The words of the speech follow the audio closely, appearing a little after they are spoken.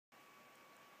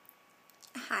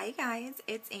Hi guys,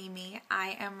 it's Amy.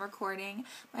 I am recording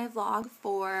my vlog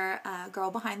for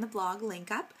Girl Behind the Blog Link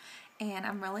Up, and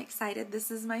I'm really excited. This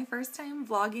is my first time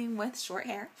vlogging with short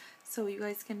hair, so you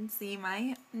guys can see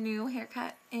my new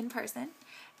haircut in person,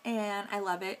 and I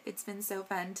love it. It's been so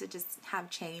fun to just have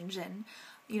change, and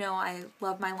you know, I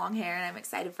love my long hair and I'm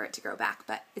excited for it to grow back,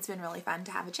 but it's been really fun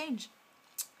to have a change.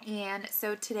 And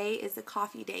so today is a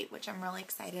coffee date, which I'm really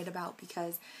excited about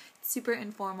because it's super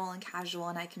informal and casual,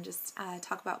 and I can just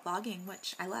talk about vlogging,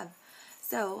 which I love.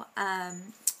 So,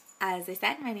 as I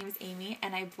said, my name is Amy,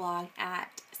 and I vlog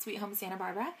at Sweet Home Santa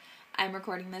Barbara. I'm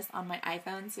recording this on my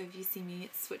iPhone, so if you see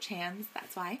me switch hands,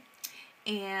 that's why.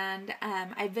 And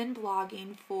I've been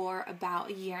blogging for about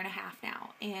a year and a half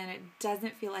now, and it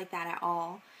doesn't feel like that at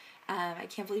all. I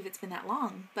can't believe it's been that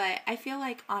long, but I feel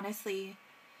like, honestly,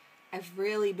 I've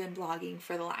really been blogging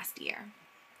for the last year.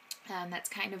 That's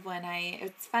kind of when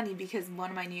it's funny because one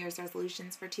of my New Year's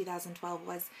resolutions for 2012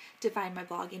 was to find my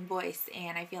blogging voice,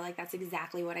 and I feel like that's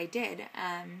exactly what I did.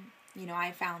 You know,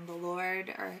 I found the Lord,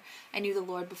 or I knew the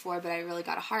Lord before, but I really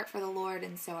got a heart for the Lord,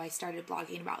 and so I started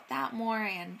blogging about that more,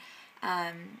 and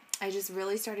I just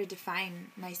really started to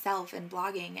find myself in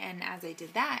blogging, and as I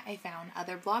did that, I found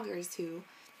other bloggers who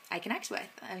I connect with.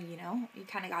 You know, you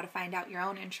kind of got to find out your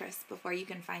own interests before you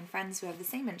can find friends who have the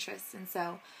same interests. And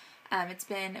so it's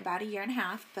been about a year and a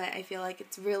half, but I feel like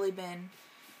it's really been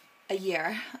a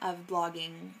year of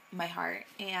blogging my heart,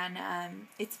 and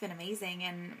it's been amazing.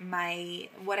 And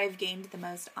what I've gained the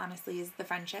most, honestly, is the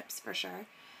friendships, for sure.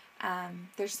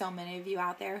 There's so many of you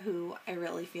out there who I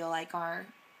really feel like are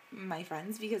my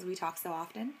friends because we talk so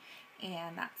often,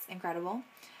 and that's incredible.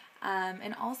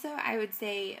 And also, I would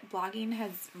say blogging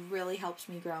has really helped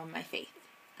me grow in my faith.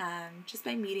 Just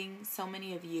by meeting so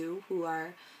many of you who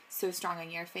are so strong in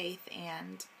your faith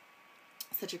and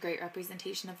such a great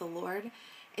representation of the Lord,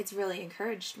 it's really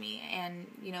encouraged me. And,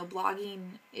 you know,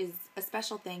 blogging is a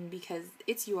special thing because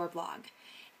it's your blog.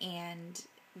 And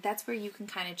that's where you can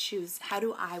kind of choose, how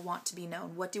do I want to be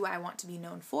known? What do I want to be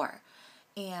known for?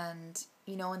 And,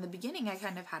 you know, in the beginning, I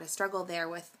kind of had a struggle there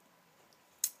with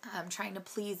trying to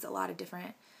please a lot of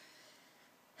different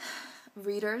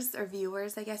readers or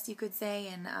viewers, I guess you could say,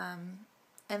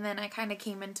 and then I kind of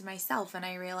came into myself, and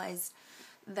I realized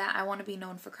that I want to be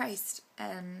known for Christ,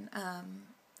 and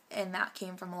that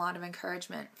came from a lot of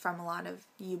encouragement from a lot of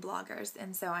you bloggers,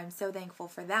 and so I'm so thankful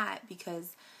for that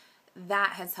because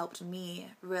that has helped me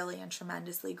really and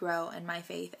tremendously grow in my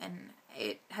faith, and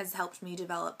it has helped me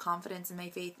develop confidence in my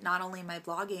faith, not only in my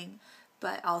blogging,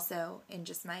 but also in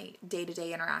just my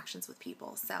day-to-day interactions with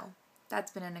people. So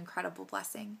that's been an incredible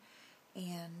blessing.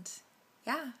 And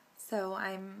yeah, so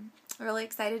I'm really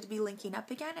excited to be linking up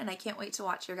again, and I can't wait to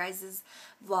watch your guys'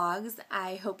 vlogs.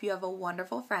 I hope you have a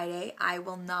wonderful Friday. I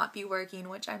will not be working,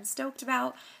 which I'm stoked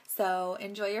about. So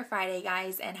enjoy your Friday,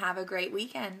 guys, and have a great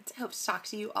weekend. Hope to talk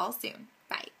to you all soon.